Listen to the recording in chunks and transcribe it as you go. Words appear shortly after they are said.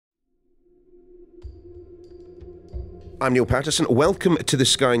I'm Niall Paterson. Welcome to the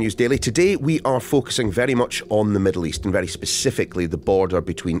Sky News Daily. Today we are focusing very much on the Middle East and very specifically the border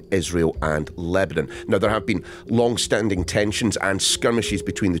between Israel and Lebanon. Now, there have been long-standing tensions and skirmishes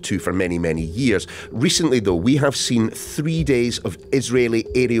between the two for many, many years. Recently, though, we have seen 3 days of Israeli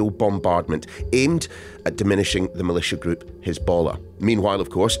aerial bombardment aimed at diminishing the militia group Hezbollah. Meanwhile,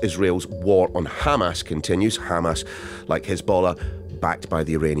 of course, Israel's war on Hamas continues. Hamas, like Hezbollah, backed by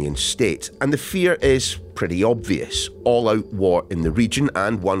the Iranian state. And the fear is pretty obvious. All-out war in the region,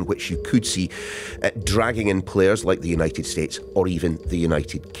 and one which you could see dragging in players like the United States or even the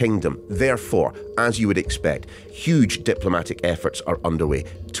United Kingdom. Therefore, as you would expect, huge diplomatic efforts are underway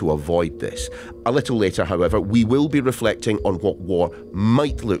to avoid this. A little later, however, we will be reflecting on what war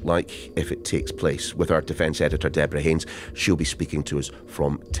might look like if it takes place with our defence editor, Deborah Haynes. She'll be speaking to us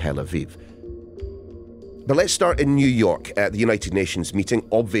from Tel Aviv. But let's start in New York at the United Nations meeting,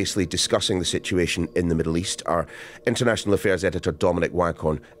 obviously discussing the situation in the Middle East. Our international affairs editor, Dominic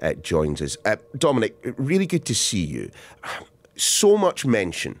Waghorn, joins us. Dominic, really good to see you. So much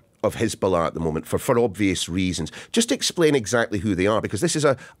mention of Hezbollah at the moment for obvious reasons. Just explain exactly who they are, because this is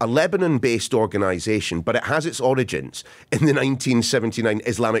a Lebanon-based organisation, but it has its origins in the 1979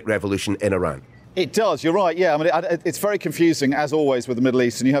 Islamic Revolution in Iran. It does, you're right, yeah. I mean, it's very confusing, as always, with the Middle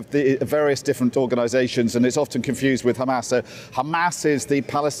East, and you have the various different organisations, and it's often confused with Hamas. So Hamas is the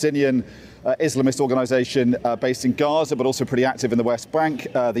Palestinian Islamist organisation based in Gaza, but also pretty active in the West Bank,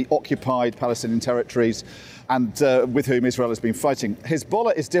 the occupied Palestinian territories, and with whom Israel has been fighting.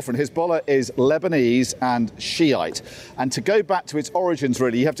 Hezbollah is different. Hezbollah is Lebanese and Shiite. And to go back to its origins,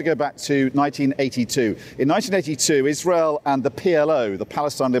 really, you have to go back to 1982. In 1982, Israel and the PLO, the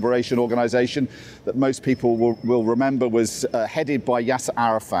Palestine Liberation Organization, that most people will remember was headed by Yasser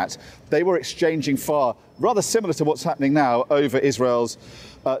Arafat. They were exchanging fire, rather similar to what's happening now, over Israel's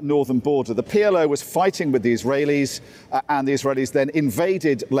northern border. The PLO was fighting with the Israelis, and the Israelis then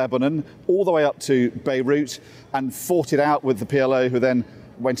invaded Lebanon all the way up to Beirut and fought it out with the PLO, who then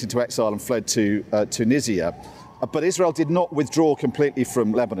went into exile and fled to Tunisia. But Israel did not withdraw completely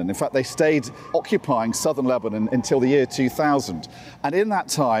from Lebanon. In fact, they stayed occupying southern Lebanon until the year 2000. And in that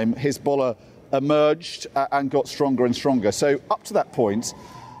time, Hezbollah emerged and got stronger and stronger. So up to that point,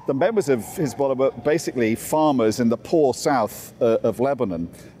 the members of Hezbollah were basically farmers in the poor south of Lebanon,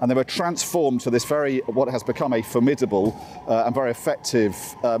 and they were transformed to this what has become a formidable and very effective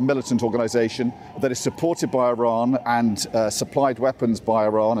militant organisation that is supported by Iran and supplied weapons by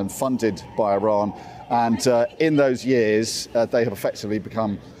Iran and funded by Iran. And in those years, they have effectively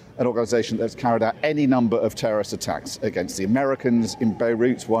become an organisation that's carried out any number of terrorist attacks against the Americans in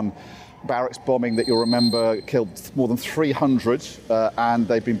Beirut. One barracks bombing that you'll remember killed more than 300, and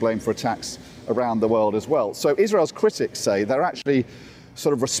they've been blamed for attacks around the world as well. So Israel's critics say they're actually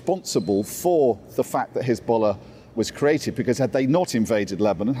sort of responsible for the fact that Hezbollah was created, because had they not invaded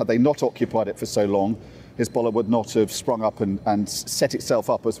Lebanon, had they not occupied it for so long, Hezbollah would not have sprung up and set itself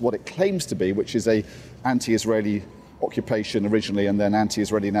up as what it claims to be, which is a anti-Israeli occupation originally and then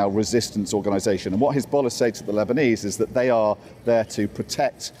anti-Israeli now resistance organisation. And what Hezbollah say to the Lebanese is that they are there to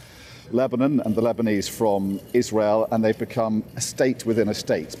protect Lebanon and the Lebanese from Israel, and they've become a state within a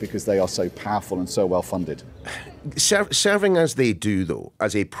state because they are so powerful and so well funded. Serving as they do, though,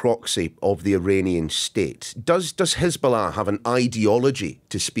 as a proxy of the Iranian state, does Hezbollah have an ideology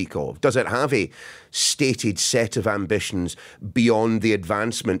to speak of? Does it have a stated set of ambitions beyond the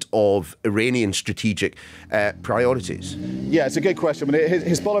advancement of Iranian strategic priorities? Yeah, it's a good question. I mean,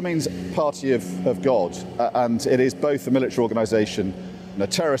 Hezbollah means party of God, and it is both a military organisation and a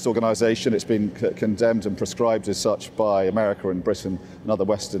terrorist organisation. It's been condemned and prescribed as such by America and Britain and other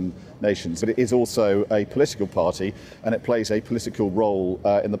Western nations. But it is also a political party, and it plays a political role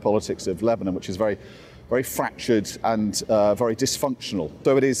in the politics of Lebanon, which is very, very fractured and very dysfunctional.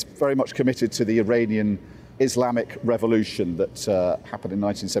 So it is very much committed to the Iranian Islamic revolution that happened in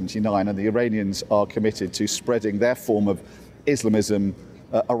 1979, and the Iranians are committed to spreading their form of Islamism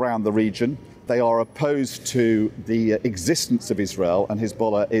around the region. They are opposed to the existence of Israel, and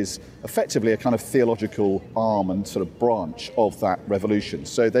Hezbollah is effectively a kind of theological arm and sort of branch of that revolution.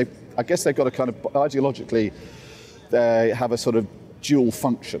 So I guess they've got a kind of, ideologically, they have a sort of dual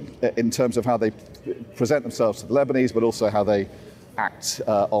function in terms of how they present themselves to the Lebanese, but also how they act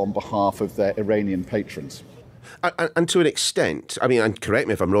on behalf of their Iranian patrons. And to an extent, I mean, and correct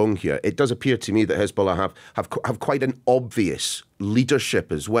me if I'm wrong here, it does appear to me that Hezbollah have quite an obvious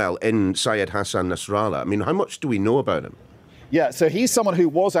leadership as well in Syed Hassan Nasrallah. I mean, how much do we know about him? Yeah, so he's someone who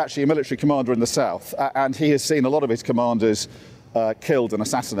was actually a military commander in the south, and he has seen a lot of his commanders killed and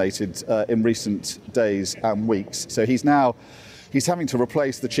assassinated in recent days and weeks. So he's now He's having to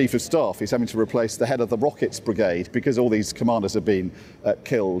replace the chief of staff. He's having to replace the head of the rockets brigade because all these commanders have been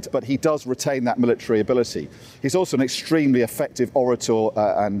killed. But he does retain that military ability. He's also an extremely effective orator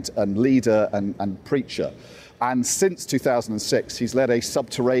and leader and preacher. And since 2006, he's led a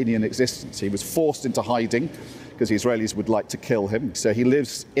subterranean existence. He was forced into hiding because the Israelis would like to kill him. So he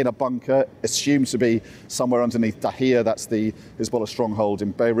lives in a bunker, assumed to be somewhere underneath Dahir, that's the Hezbollah stronghold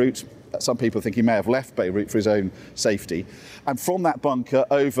in Beirut. Some people think he may have left Beirut for his own safety. And from that bunker,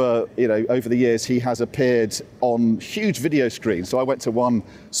 over the years, he has appeared on huge video screens. So I went to one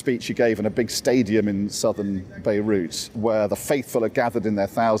speech he gave in a big stadium in southern Beirut, where the faithful are gathered in their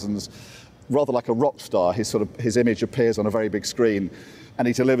thousands. Rather like a rock star, his image appears on a very big screen. And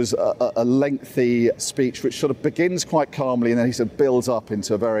he delivers a lengthy speech which sort of begins quite calmly and then he sort of builds up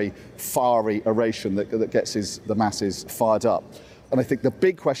into a very fiery oration that gets the masses fired up. And I think the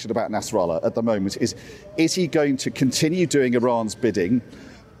big question about Nasrallah at the moment is he going to continue doing Iran's bidding,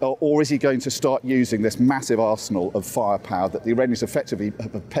 or is he going to start using this massive arsenal of firepower that the Iranians effectively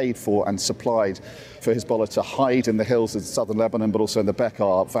have paid for and supplied for Hezbollah to hide in the hills of southern Lebanon, but also in the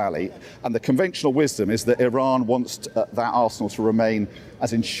Bekaa Valley? And the conventional wisdom is that Iran wants that arsenal to remain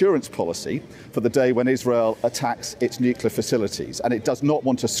as insurance policy for the day when Israel attacks its nuclear facilities. And it does not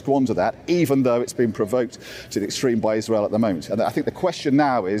want to squander that, even though it's been provoked to the extreme by Israel at the moment. And I think the question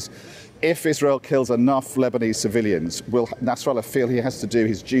now is, if Israel kills enough Lebanese civilians, will Nasrallah feel he has to do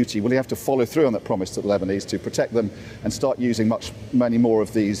his duty? Will he have to follow through on that promise to the Lebanese to protect them and start using many more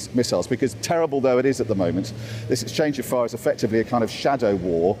of these missiles? Because terrible though it is at the moment, this exchange of fire is effectively a kind of shadow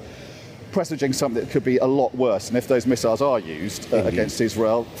war, presaging something that could be a lot worse. And if those missiles are used against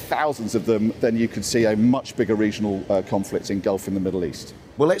Israel, thousands of them, then you could see a much bigger regional conflict engulfing the Middle East.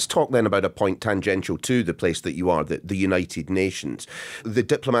 Well, let's talk then about a point tangential to the place that you are, the United Nations. The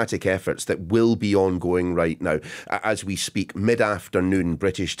diplomatic efforts that will be ongoing right now, as we speak, mid-afternoon,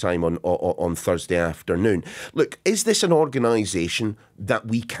 British time on Thursday afternoon. Look, is this an organisation that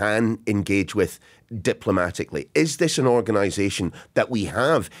we can engage with diplomatically? Is this an organisation that we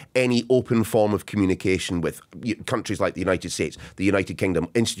have any open form of communication with? Countries like the United States, the United Kingdom,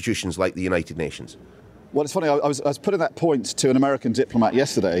 institutions like the United Nations? Well, it's funny, I was putting that point to an American diplomat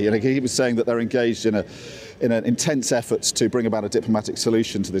yesterday, and he was saying that they're engaged in an intense effort to bring about a diplomatic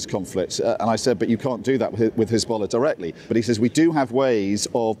solution to this conflict. And I said, but you can't do that with Hezbollah directly. But he says, we do have ways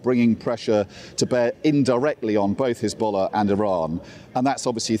of bringing pressure to bear indirectly on both Hezbollah and Iran. And that's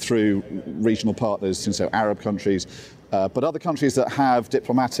obviously through regional partners, so Arab countries, but other countries that have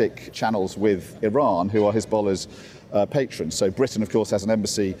diplomatic channels with Iran, who are Hezbollah's patrons. So Britain, of course, has an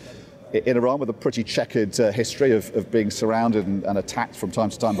embassy in Iran with a pretty checkered history of being surrounded and attacked from time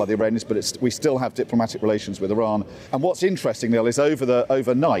to time by the Iranians, but we still have diplomatic relations with Iran. And what's interesting, Neil, is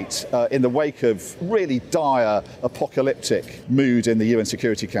overnight, in the wake of really dire apocalyptic mood in the UN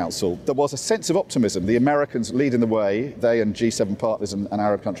Security Council, there was a sense of optimism. The Americans leading the way, they and G7 partners and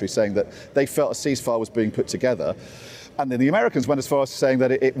Arab countries saying that they felt a ceasefire was being put together. And then the Americans went as far as saying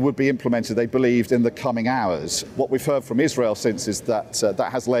that it would be implemented, they believed, in the coming hours. What we've heard from Israel since is that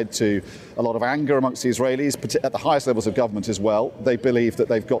that has led to a lot of anger amongst the Israelis, at the highest levels of government as well. They believe that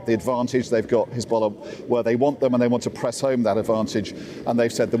they've got the advantage, they've got Hezbollah where they want them, and they want to press home that advantage, and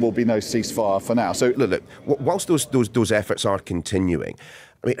they've said there will be no ceasefire for now. So look, whilst those efforts are continuing,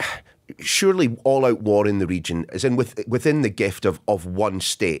 I mean, surely all-out war in the region is within the gift of one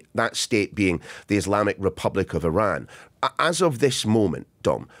state, that state being the Islamic Republic of Iran. As of this moment,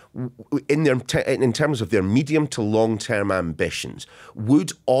 Dom, in terms of their medium to long-term ambitions,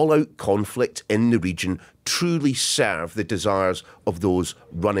 would all-out conflict in the region truly serve the desires of those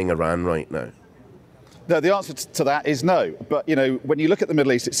running Iran right now? No, the answer to that is no. But, when you look at the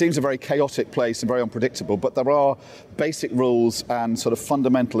Middle East, it seems a very chaotic place and very unpredictable. But there are basic rules and sort of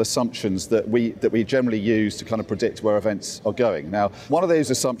fundamental assumptions that we generally use to kind of predict where events are going. Now, one of those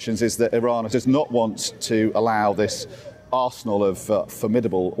assumptions is that Iran does not want to allow this arsenal of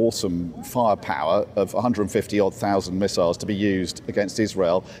formidable, awesome firepower of 150,000 missiles to be used against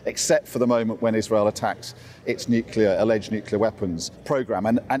Israel, except for the moment when Israel attacks its alleged nuclear weapons program.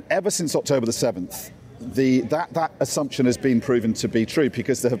 And ever since October the 7th, that assumption has been proven to be true,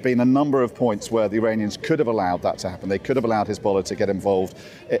 because there have been a number of points where the Iranians could have allowed that to happen. They could have allowed Hezbollah to get involved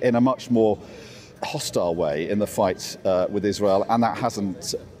in a much more hostile way in the fight with Israel, and that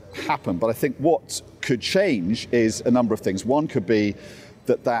hasn't happened. But I think what could change is a number of things. One could be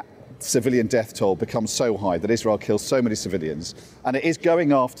that civilian death toll becomes so high, that Israel kills so many civilians, and it is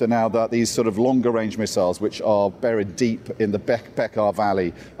going after now these sort of longer range missiles, which are buried deep in the Bekaa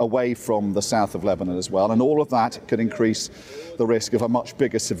Valley, away from the south of Lebanon as well, and all of that could increase the risk of a much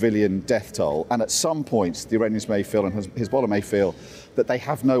bigger civilian death toll. And at some point, the Iranians may feel, and Hezbollah may feel, that they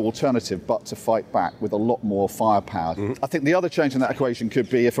have no alternative but to fight back with a lot more firepower. I think the other change in that equation could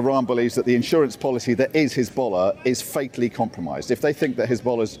be if Iran believes that the insurance policy that is Hezbollah is fatally compromised. If they think that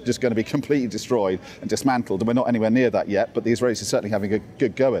Hezbollah is just going to be completely destroyed and dismantled, and we're not anywhere near that yet, but the Israelis are certainly having a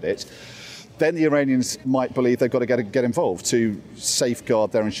good go at it, then the Iranians might believe they've got to get involved to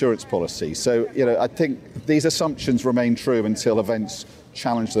safeguard their insurance policy. So, I think these assumptions remain true until events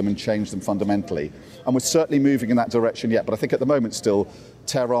challenge them and change them fundamentally. And we're certainly moving in that direction yet. But I think at the moment still,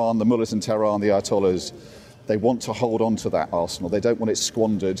 Tehran, the mullahs in Tehran, the ayatollahs, they want to hold on to that arsenal. They don't want it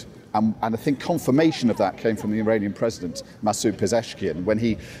squandered. And I think confirmation of that came from the Iranian president, Masoud Pezeshkian, when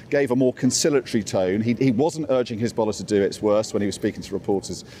he gave a more conciliatory tone. He wasn't urging Hezbollah to do its worst when he was speaking to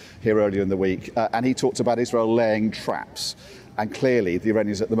reporters here earlier in the week. And he talked about Israel laying traps. And clearly, the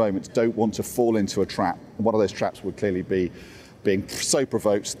Iranians at the moment don't want to fall into a trap. And one of those traps would clearly be being so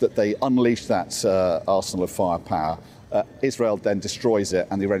provoked that they unleash that arsenal of firepower. Israel then destroys it,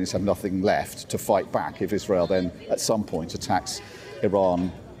 and the Iranians have nothing left to fight back if Israel then at some point attacks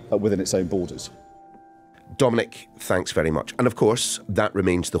Iran within its own borders. Dominic, thanks very much. And of course, that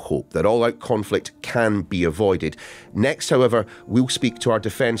remains the hope, that all-out conflict can be avoided. Next, however, we'll speak to our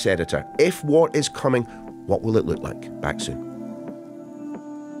defence editor. If war is coming, what will it look like? Back soon.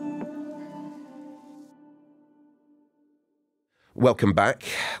 Welcome back.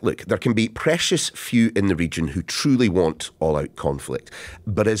 Look, there can be precious few in the region who truly want all-out conflict.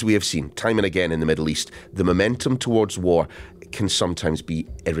 But as we have seen time and again in the Middle East, the momentum towards war can sometimes be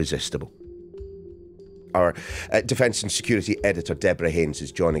irresistible. Our Defence and Security Editor, Deborah Haynes,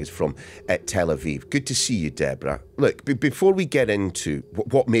 is joining us from Tel Aviv. Good to see you, Deborah. Look, before we get into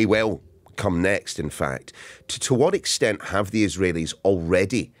what may well come next, in fact, to what extent have the Israelis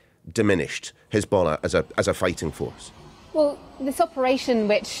already diminished Hezbollah as a fighting force? Well, this operation,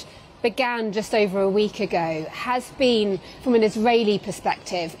 which began just over a week ago, has been, from an Israeli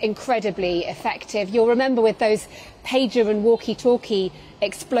perspective, incredibly effective. You'll remember with those pager and walkie-talkie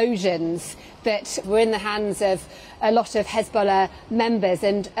explosions that were in the hands of a lot of Hezbollah members,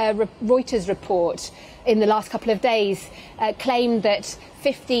 and a Reuters report in the last couple of days claimed that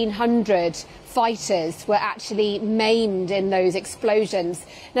 1,500 fighters were actually maimed in those explosions.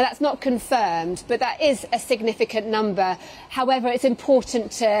 Now, that's not confirmed, but that is a significant number. However, it's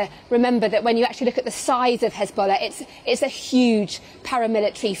important to remember that when you actually look at the size of Hezbollah, it's a huge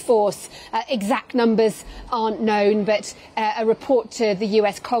paramilitary force. Exact numbers aren't known, but a report to the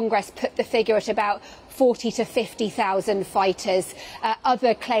US Congress put the figure at about 40 to 50,000 fighters.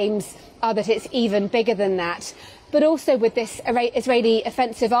 Other claims are that it's even bigger than that. But also with this Israeli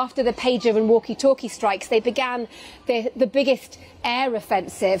offensive, after the pager and walkie-talkie strikes, they began the biggest air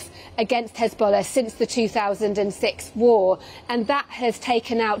offensive against Hezbollah since the 2006 war. And that has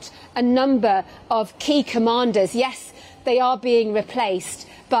taken out a number of key commanders. Yes, they are being replaced,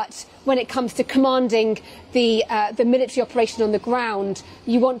 but when it comes to commanding the military operation on the ground,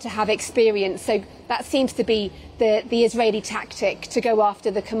 you want to have experience. So that seems to be the Israeli tactic, to go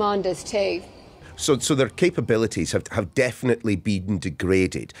after the commanders too. So their capabilities have definitely been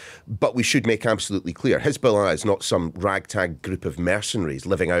degraded. But we should make absolutely clear, Hezbollah is not some ragtag group of mercenaries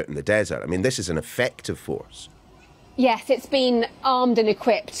living out in the desert. I mean, this is an effective force. Yes, it's been armed and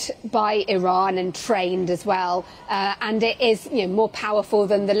equipped by Iran and trained as well. And it is more powerful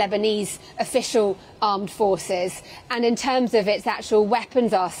than the Lebanese official armed forces. And in terms of its actual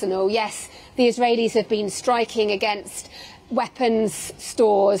weapons arsenal, yes, the Israelis have been striking against weapons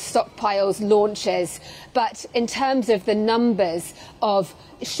stores, stockpiles, launchers. But in terms of the numbers of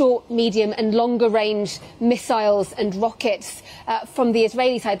short, medium and longer range missiles and rockets from the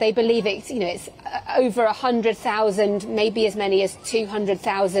Israeli side, they believe it's over 100,000, maybe as many as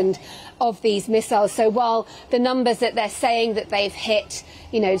 200,000 of these missiles. So while the numbers that they're saying that they've hit,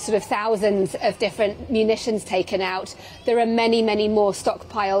 sort of thousands of different munitions taken out, there are many, many more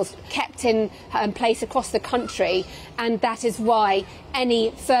stockpiles kept in place across the country. And that is why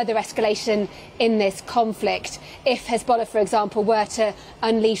any further escalation in this conflict, if Hezbollah, for example, were to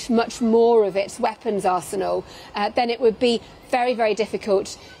unleash much more of its weapons arsenal, then it would be very, very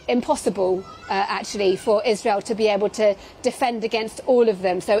difficult, impossible, actually, for Israel to be able to defend against all of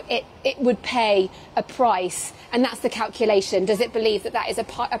them. So it would pay a price, and that's the calculation. Does it believe that that is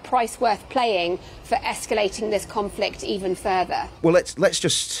a price worth paying for escalating this conflict even further? Well, let's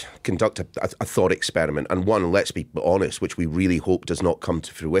just conduct a thought experiment, and one, let's be honest, which we really hope does not come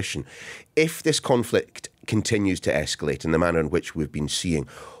to fruition. If this conflict continues to escalate in the manner in which we've been seeing,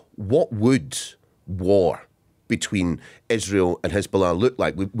 what would war between Israel and Hezbollah look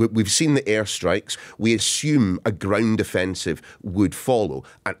like? We've seen the airstrikes. We assume a ground offensive would follow.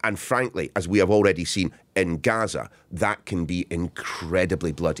 And frankly, as we have already seen in Gaza, that can be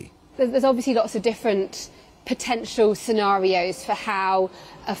incredibly bloody. There's obviously lots of different potential scenarios for how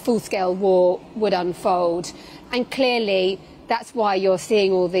a full-scale war would unfold. And clearly, that's why you're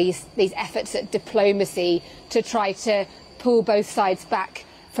seeing all these efforts at diplomacy to try to pull both sides back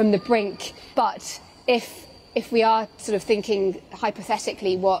from the brink. But if we are sort of thinking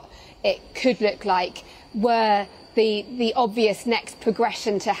hypothetically what it could look like, were the obvious next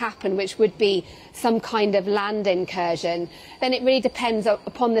progression to happen, which would be some kind of land incursion, then it really depends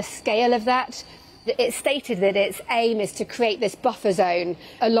upon the scale of that. It's stated that its aim is to create this buffer zone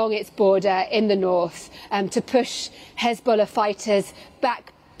along its border in the north, to push Hezbollah fighters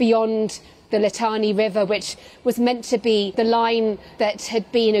back beyond the Litani River, which was meant to be the line that had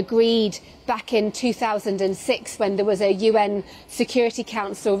been agreed back in 2006 when there was a UN Security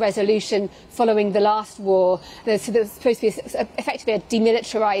Council resolution following the last war. So there was supposed to be effectively a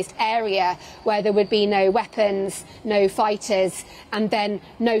demilitarised area where there would be no weapons, no fighters, and then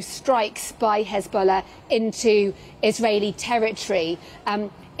no strikes by Hezbollah into Israeli territory.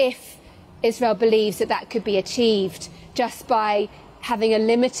 If Israel believes that that could be achieved just by having a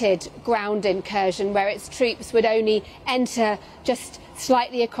limited ground incursion where its troops would only enter just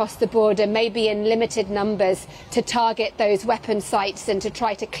slightly across the border, maybe in limited numbers, to target those weapon sites and to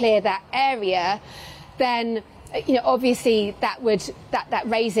try to clear that area, then obviously that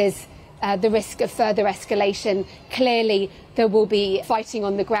raises the risk of further escalation. Clearly there will be fighting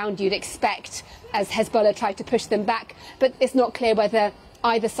on the ground, you'd expect, as Hezbollah try to push them back, but it's not clear whether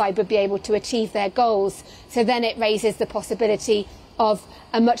either side would be able to achieve their goals. So then it raises the possibility of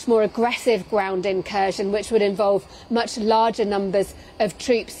a much more aggressive ground incursion, which would involve much larger numbers of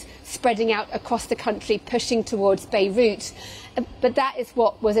troops spreading out across the country, pushing towards Beirut. But that is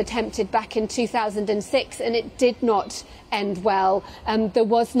what was attempted back in 2006, and it did not end well. There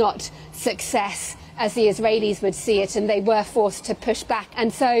was not success, as the Israelis would see it, and they were forced to push back.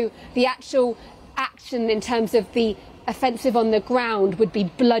 And so the actual action in terms of the offensive on the ground would be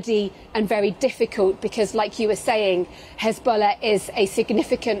bloody and very difficult because, like you were saying, Hezbollah is a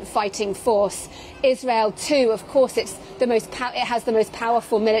significant fighting force. Israel too, of course, it has the most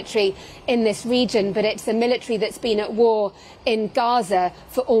powerful military in this region, but it's a military that's been at war in Gaza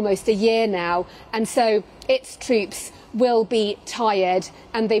for almost a year now, and so its troops will be tired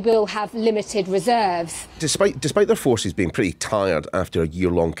and they will have limited reserves. Despite their forces being pretty tired after a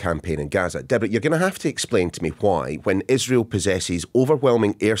year-long campaign in Gaza, Deborah, you're going to have to explain to me why, when Israel possesses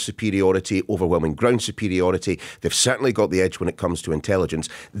overwhelming air superiority, overwhelming ground superiority, they've certainly got the edge when it comes to intelligence,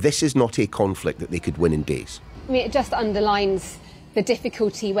 this is not a conflict that they could win in days. I mean, it just underlines the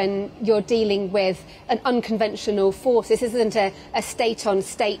difficulty when you're dealing with an unconventional force. This isn't a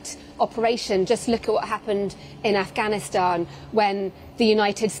state-on-state operation. Just look at what happened in Afghanistan when the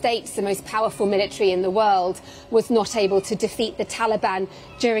United States, the most powerful military in the world, was not able to defeat the Taliban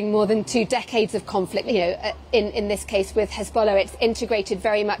during more than 2 decades of conflict. In this case with Hezbollah, it's integrated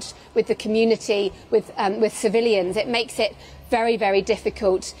very much with the community, with civilians. It makes it very, very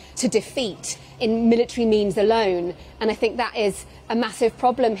difficult to defeat in military means alone. And I think that is a massive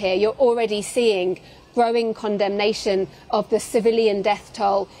problem here. You're already seeing growing condemnation of the civilian death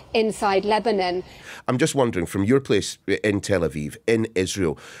toll inside Lebanon. I'm just wondering, from your place in Tel Aviv, in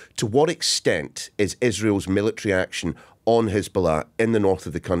Israel, to what extent is Israel's military action on Hezbollah in the north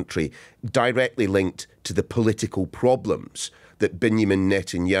of the country directly linked to the political problems that Benjamin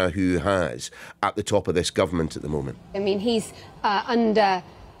Netanyahu has at the top of this government at the moment? I mean, he's under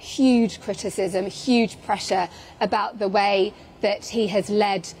huge criticism, huge pressure about the way that he has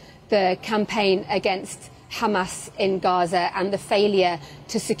led the campaign against Hamas in Gaza and the failure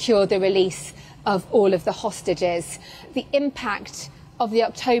to secure the release of all of the hostages. The impact of the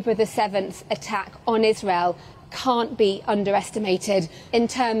October the 7th attack on Israel can't be underestimated in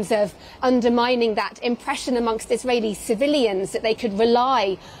terms of undermining that impression amongst Israeli civilians that they could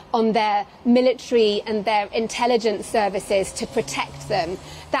rely on their military and their intelligence services to protect them.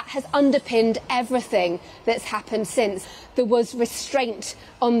 that has underpinned everything that's happened since. There was restraint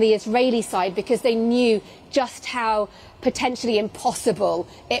on the Israeli side because they knew just how potentially impossible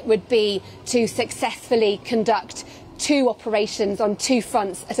it would be to successfully conduct two operations on two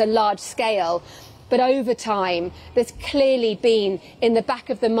fronts at a large scale. But over time, there's clearly been in the back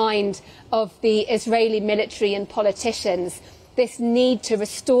of the mind of the Israeli military and politicians this need to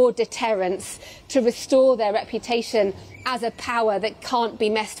restore deterrence, to restore their reputation as a power that can't be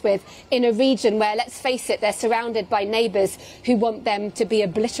messed with in a region where, let's face it, they're surrounded by neighbours who want them to be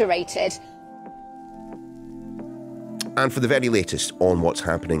obliterated. And for the very latest on what's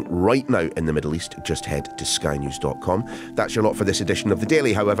happening right now in the Middle East, just head to skynews.com. That's your lot for this edition of The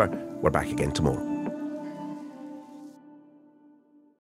Daily. However, we're back again tomorrow.